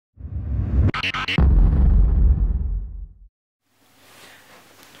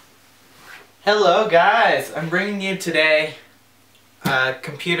Hello guys, I'm bringing you today a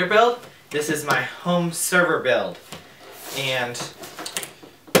computer build. This is my home server build and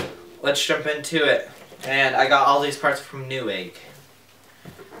let's jump into it. And I got all these parts from Newegg.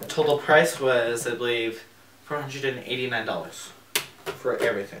 The total price was, I believe, $489 for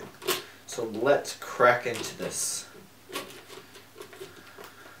everything. So let's crack into this.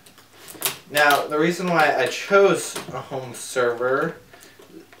 Now the reason why I chose a home server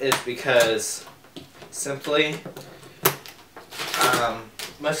is because simply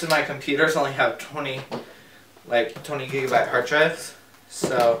most of my computers only have 20 gigabyte hard drives,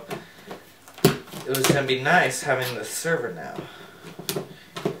 so it was gonna be nice having this server now.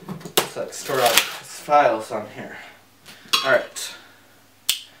 So let's store all these files on here. Alright,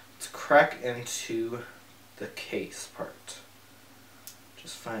 let's crack into the case part.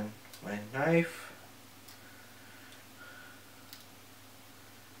 Just find my knife.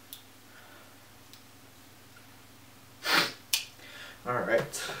 Alright,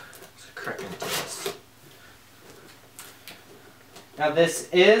 let's crack into this. Now this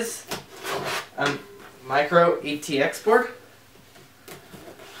is a micro ATX board.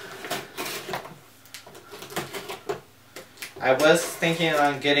 I was thinking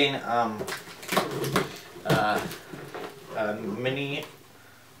on getting a mini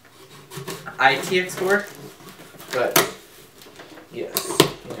ITX board, but yes,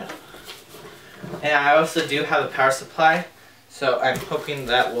 yeah. And I also do have a power supply. So I'm hoping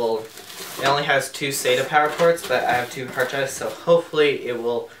that it only has 2 SATA power ports, but I have 2 hard drives, so hopefully it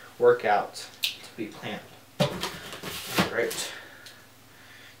will work out to be planned. Alright.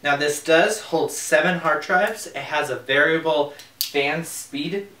 Now this does hold 7 hard drives. It has a variable fan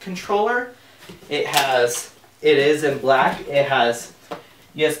speed controller. It is in black. It has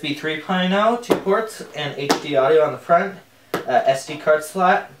USB 3.0, 2 ports, and HD audio on the front, SD card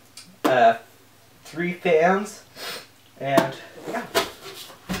slot, 3 fans, and yeah.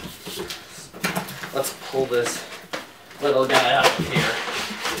 Let's pull this little guy out of here.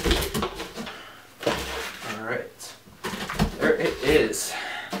 Alright. There it is.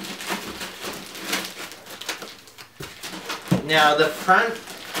 Now the front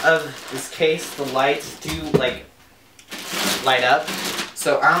of this case, the lights do light up.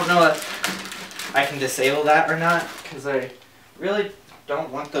 So I don't know if I can disable that or not, because I really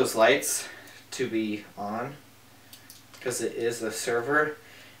don't want those lights to be on. Because it is a server,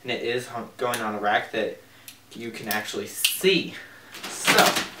 and it is going on a rack that you can actually see. So,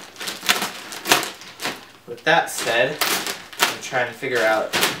 with that said, I'm trying to figure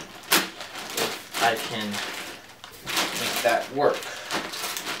out if I can make that work.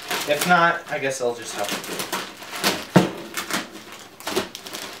 If not, I guess I'll just have to do it.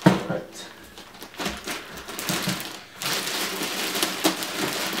 Alright.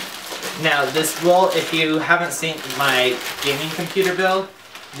 Now this will, if you haven't seen my gaming computer build,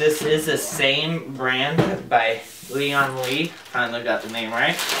 this is the same brand by Leon Lee. Finally got the name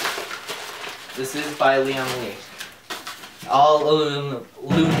right. This is by Leon Lee. All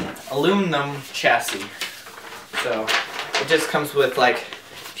aluminum chassis. So it just comes with like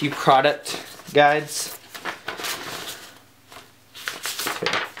a few product guides.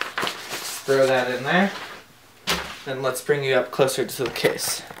 Okay. Let's throw that in there. Then let's bring you up closer to the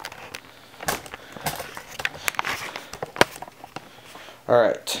case.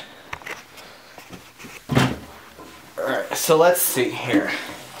 Alright, so let's see here.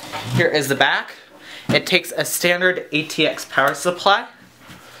 Here is the back. It takes a standard ATX power supply.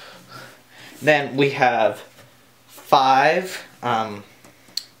 Then we have 5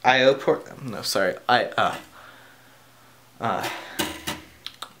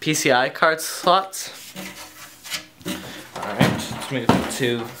 PCI card slots. Alright, let's move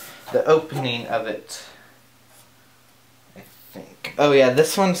to the opening of it. Oh yeah,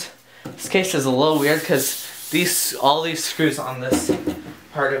 this case is a little weird because all these screws on this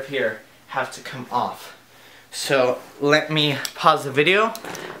part of here have to come off. So let me pause the video,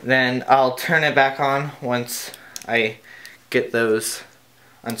 then I'll turn it back on once I get those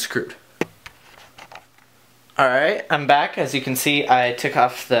unscrewed. Alright, I'm back. As you can see, I took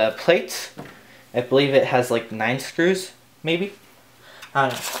off the plates. I believe it has like 9 screws, maybe.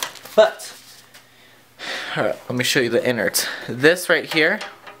 But alright, let me show you the innards. This right here,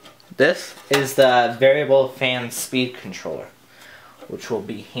 this is the variable fan speed controller, which will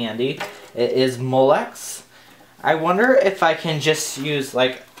be handy. It is Molex. I wonder if I can just use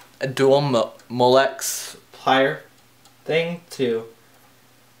like a dual Molex plier thing to...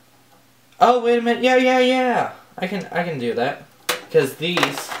 Oh, wait a minute. Yeah. I can do that. Because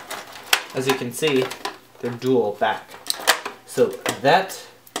these, as you can see, they're dual back. So that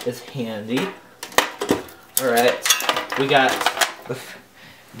is handy. Alright, we got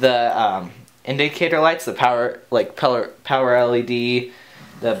the indicator lights, the power LED,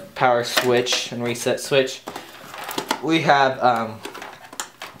 the power switch and reset switch. We have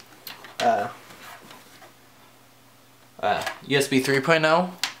USB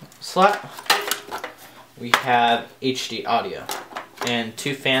 3.0 slot. We have HD audio and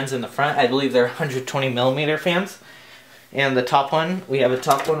 2 fans in the front. I believe they're 120mm fans. And the top one, we have a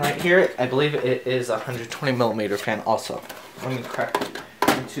top one right here. I believe it is a 120mm fan also. Let me crack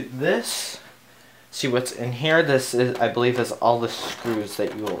into this. See what's in here. This is, I believe, is all the screws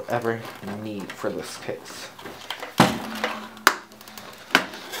that you will ever need for this case.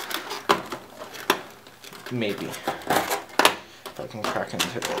 Maybe. If I can crack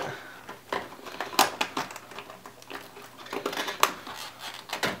into it.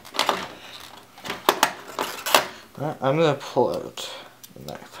 I'm going to pull out the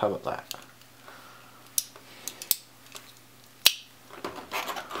knife. How about that?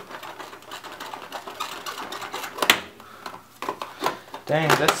 Dang,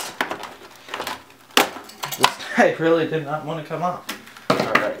 this knife really did not want to come off.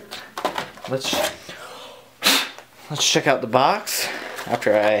 Alright. Let's check out the box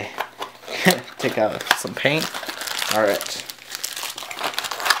after I take out some paint. Alright.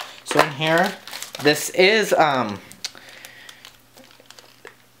 So in here, this is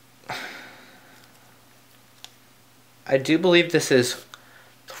I do believe this is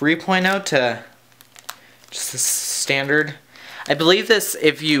 3.0 to just a standard. I believe this,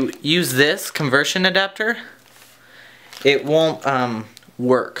 if you use this conversion adapter, it won't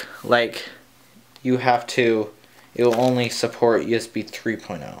work. Like, you have to, it will only support USB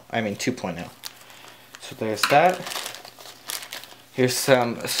 3.0, I mean 2.0. So there's that. Here's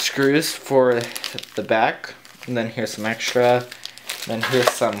some screws for the back, and then here's some extra. Then here's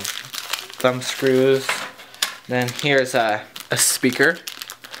some thumb screws. Then here's a speaker,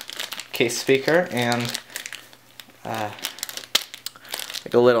 case speaker, and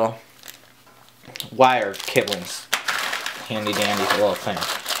like a little wire cabling, handy dandy little thing.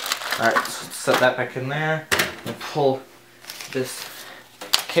 Alright, so set that back in there and pull this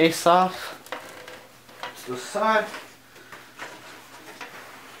case off to the side.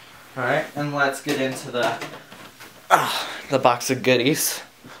 Alright, and let's get into the box of goodies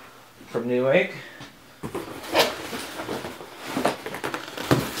from Newegg.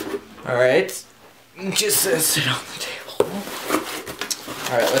 Alright, just sit on the table.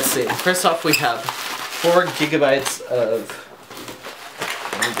 Alright, let's see. First off, we have 4 gigabytes of,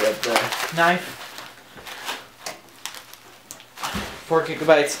 let me grab the knife. 4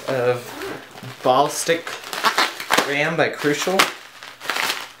 gigabytes of ballistic RAM by CRUCAIL.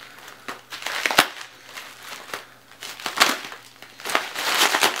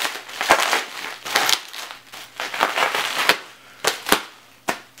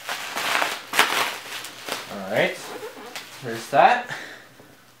 Alright, there's that.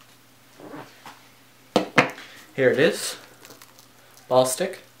 Here it is. Ball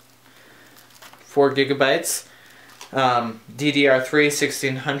stick. 4 gigabytes. DDR3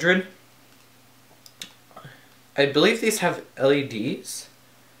 1600. I believe these have LEDs.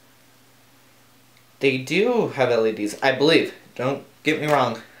 They do have LEDs, I believe. Don't get me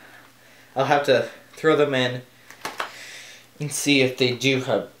wrong. I'll have to throw them in and see if they do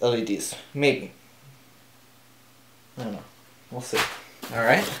have LEDs. Maybe. I don't know. We'll see.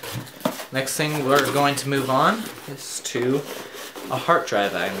 Alright. Next thing we're going to move on is to a hard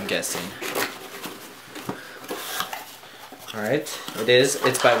drive, I'm guessing. Alright.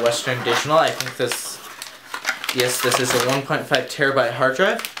 It's by Western Digital. I think this is a 1.5 terabyte hard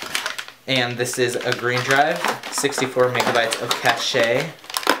drive. And this is a green drive, 64 megabytes of cache.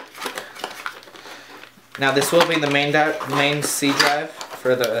 Now this will be the main C drive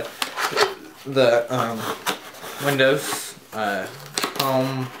for the Windows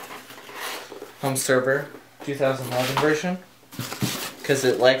home server 2011 version, because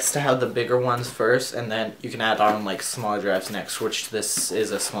it likes to have the bigger ones first, and then you can add on like smaller drives next, which this is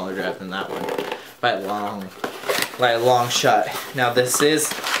a smaller drive than that one by a long shot. Now this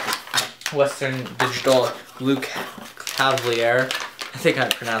is Western Digital Blue Cavalier. I think I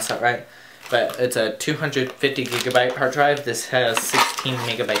pronounced that right. But it's a 250 gigabyte hard drive. This has 16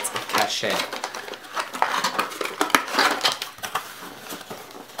 megabytes of cache.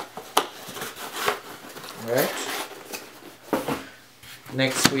 Alright.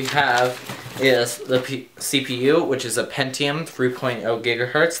 Next we have is the CPU, which is a Pentium 3.0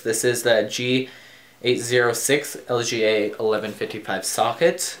 gigahertz. This is the G860 LGA1155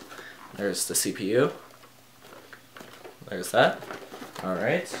 socket. There's the CPU. There's that.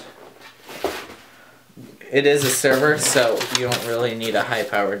 Alright. It is a server, so you don't really need a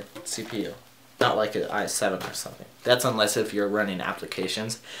high-powered CPU. Not like an i7 or something. That's unless if you're running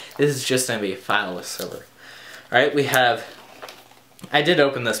applications. This is just going to be a fileless server. Alright, we have... I did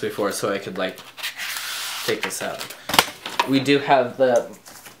open this before so I could, like, take this out. We do have the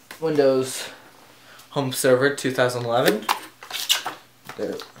Windows Home Server 2011.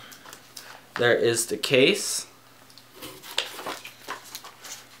 There is the case.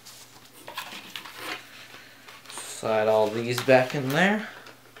 Slide all these back in there.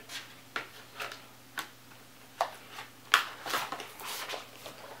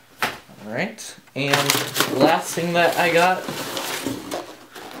 Alright, and the last thing that I got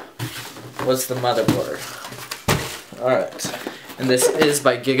was the motherboard. Alright, and this is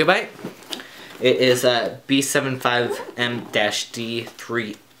by GIGABYTE. It is a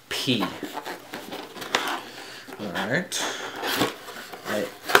B75M-D3P. Alright.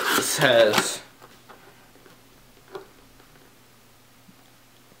 This has...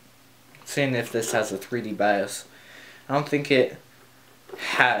 Seeing if this has a 3D BIOS. I don't think it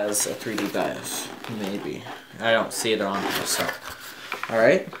has a 3D BIOS. Maybe. I don't see it on here, so.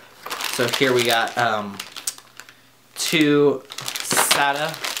 Alright. So here we got 2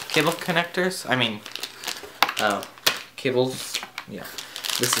 SATA cable connectors. I mean, cables. Yeah.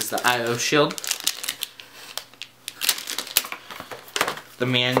 This is the I/O shield. The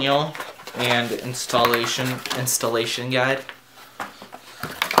manual and installation guide.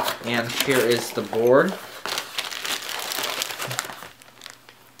 And here is the board.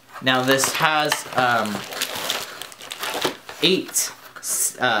 Now this has 8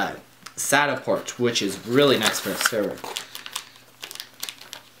 SATA ports, which is really nice for a server.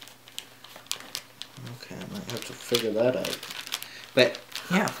 Okay, I might have to figure that out. But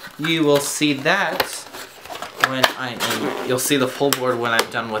yeah, you will see that when you'll see the full board when I'm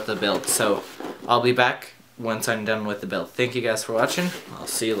done with the build. So I'll be back once I'm done with the build. Thank you guys for watching. I'll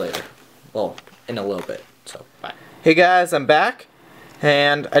see you later. Well, in a little bit. So bye. Hey guys, I'm back.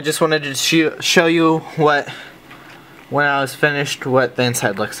 And I just wanted to show you when I was finished, what the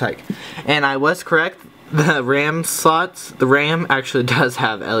inside looks like. And I was correct, the RAM slots, the RAM actually does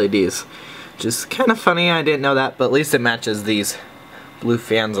have LEDs. Which is kind of funny, I didn't know that, but at least it matches these blue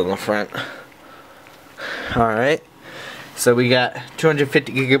fans on the front. Alright, so we got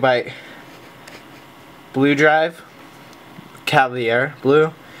 250 gigabyte blue drive, Cavalier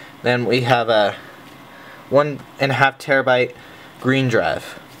blue. Then we have a 1.5 terabyte green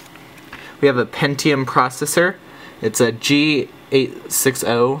drive. We have a Pentium processor. It's a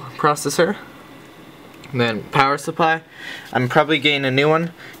G860 processor. And then power supply. I'm probably getting a new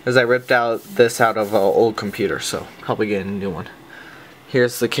one because I ripped this out of an old computer, so probably getting a new one.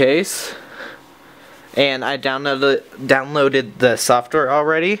 Here's the case. And I downloaded the software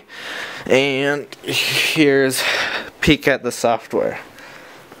already. And here's a peek at the software.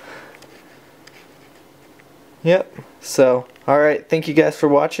 Yep. So, alright, thank you guys for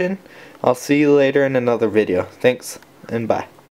watching. I'll see you later in another video. Thanks, and bye.